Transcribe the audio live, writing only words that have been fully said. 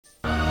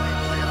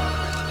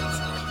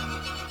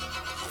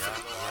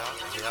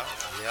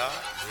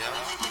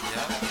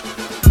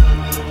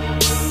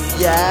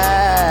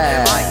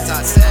Yeah. Like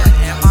I said,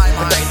 in my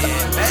mind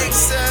it makes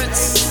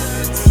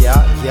sense.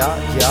 Yeah. Yeah,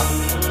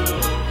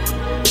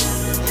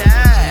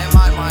 in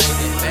my mind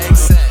it makes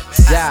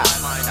sense. Yeah.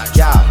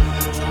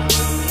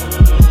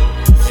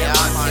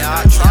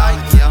 I tried.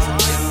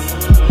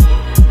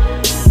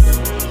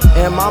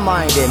 In my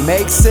mind it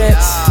makes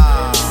sense.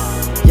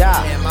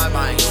 Yeah. In my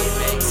mind it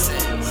makes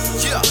sense.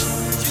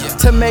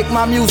 To make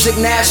my music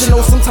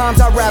national,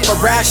 sometimes I rap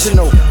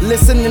irrational.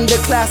 Listening to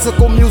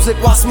classical music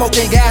while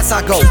smoking gas,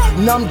 I go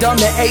numb, dumb,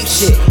 and ape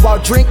shit while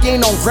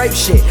drinking on grape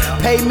shit.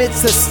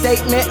 Payment's a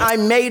statement, I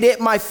made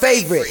it my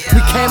favorite. We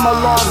came a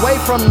long way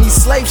from these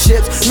slave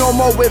ships. No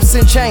more whips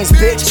and chains,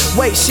 bitch.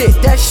 Wait, shit,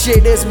 that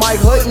shit is my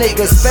hood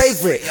nigga's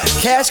favorite.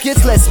 Cash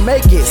gets, let's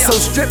make it. So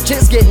strip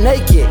chicks get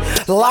naked.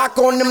 Lock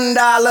on them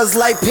dollars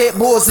like pit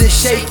bulls and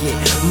shake it.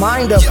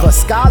 Mind of a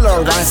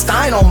scholar,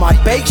 Einstein on my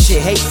bake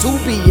shit. Hate to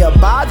be a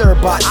bother,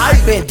 but I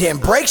bend and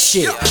break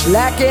shit.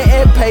 Lacking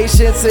in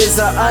patience is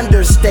an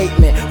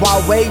understatement.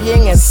 While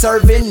weighing and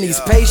serving these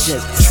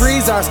patients,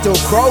 trees are still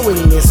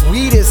growing. This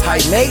weed is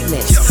high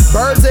maintenance.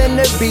 Birds and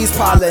the bees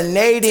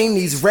pollinating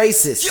these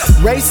races.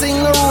 Racing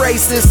a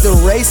racist, the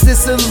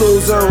racist a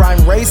loser.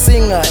 I'm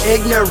racing a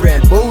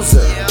ignorant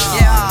boozer.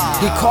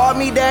 He called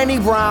me Danny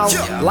Brown,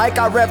 like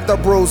I rep the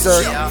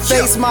bruiser.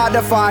 Face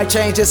modified,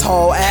 change his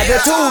whole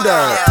attitude.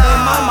 In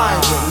my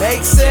mind it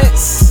makes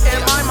sense. In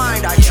my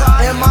mind I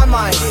try. In my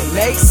mind it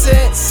makes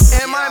sense.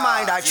 In my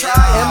mind I try.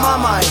 In my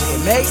mind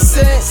it makes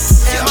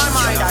sense. In my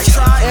mind I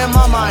try. In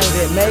my mind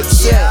it makes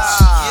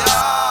sense.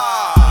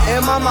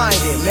 In my mind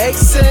it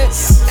makes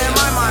sense. In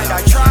my mind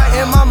I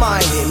try. In my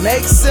mind it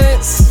makes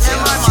sense. In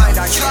my mind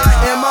I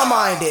try. In my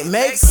mind it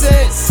makes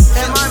sense.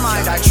 In my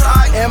mind I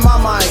try. In my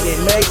mind it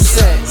makes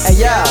sense. And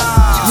yeah,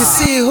 you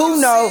see who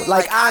know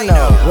like I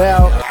know.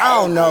 Well, I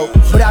don't know,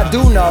 but I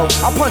do know.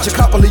 I'll punch a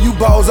couple of you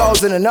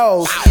bozos in the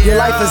nose. Your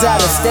life is at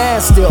a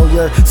standstill,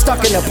 you're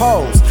stuck in a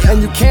pose.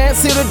 And you can't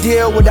seal the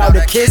deal without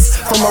a kiss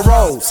from a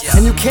rose.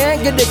 And you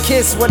can't get the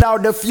kiss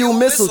without a few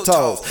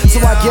mistletoes. So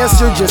I guess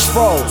you're just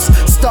froze,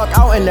 stuck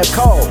out in the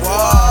cold.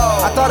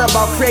 I thought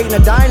about creating a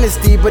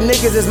dynasty, but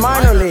niggas is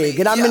minor league,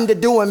 and I'm into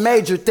doing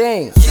major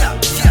things.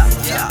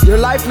 Your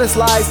lifeless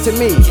lies to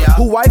me,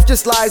 who wife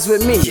just lies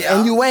with me.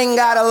 And you ain't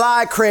gotta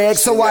lie, Craig,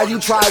 so why you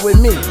try with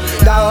me?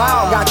 That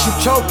loud got you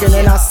choking,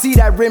 and I see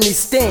that Remy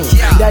sting.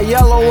 That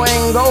yellow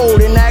ain't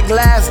gold, and that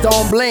glass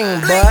don't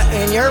bling. But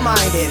in your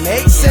mind it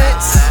makes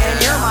sense.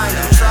 In your mind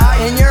you try.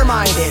 In your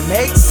mind it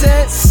makes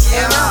sense. In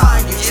your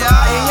mind you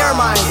try. In your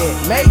mind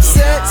it makes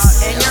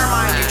sense. In your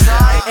mind you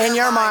try. In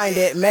your mind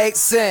it makes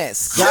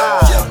sense.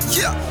 God.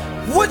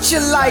 What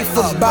your life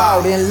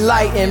about?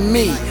 Enlighten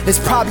me. It's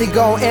probably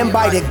gon' end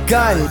by the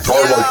gun.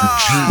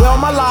 Well,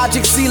 my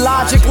logic, see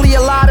logically,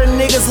 a lot of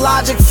niggas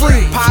logic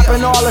free.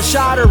 Popping all the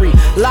shottery,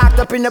 locked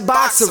up in the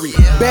boxery.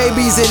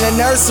 Babies in the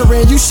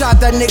nursery, and you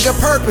shot that nigga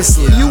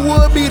purposely. You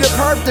would be the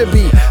perp to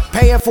be,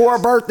 paying for a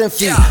birthing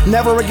fee.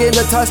 Never again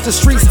to touch the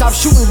street, stop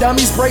shooting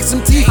dummies, break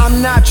some teeth.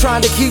 I'm not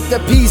trying to keep the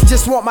peace,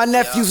 just want my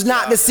nephews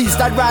not deceased.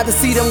 I'd rather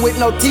see them with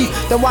no teeth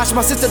than watch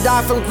my sister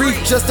die from grief.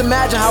 Just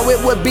imagine how it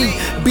would be,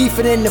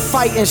 beefing in the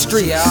fighting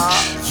street.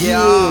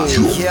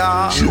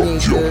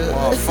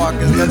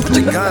 Motherfuckers, let's put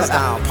your guns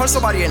down. Punch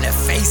somebody in the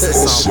face or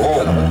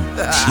something.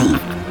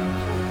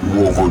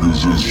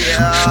 Motherfuckers just shoot,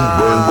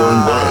 bang, bang,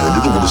 bang.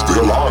 They don't wanna stay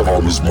alive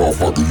on this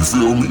motherfucker, you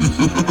feel me?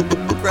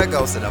 Greg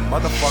goes to the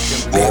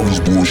motherfucking All this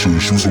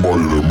bullshit, shoot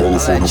somebody in that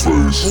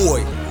motherfucking face.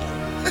 boy.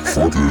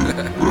 Fuck it,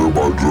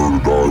 everybody deserve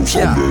to die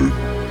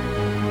someday.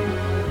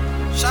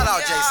 Shout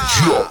out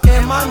Jason.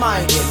 In my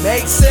mind it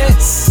makes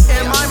sense.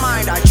 In my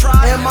mind I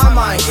try. In my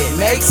mind it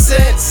makes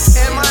sense.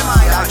 In my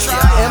mind I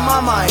try. In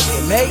my mind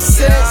it makes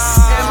sense.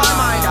 In my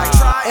mind I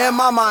try. In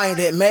my mind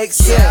it makes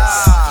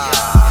sense.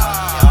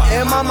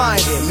 In my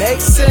mind it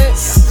makes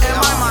sense. In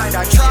my mind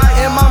I try.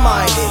 In my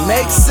mind it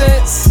makes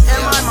sense.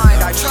 In my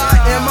mind I try.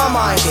 In my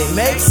mind it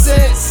makes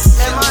sense.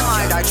 In my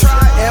mind I try.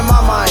 In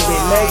my mind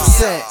it makes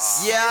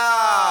sense.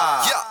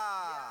 Yeah.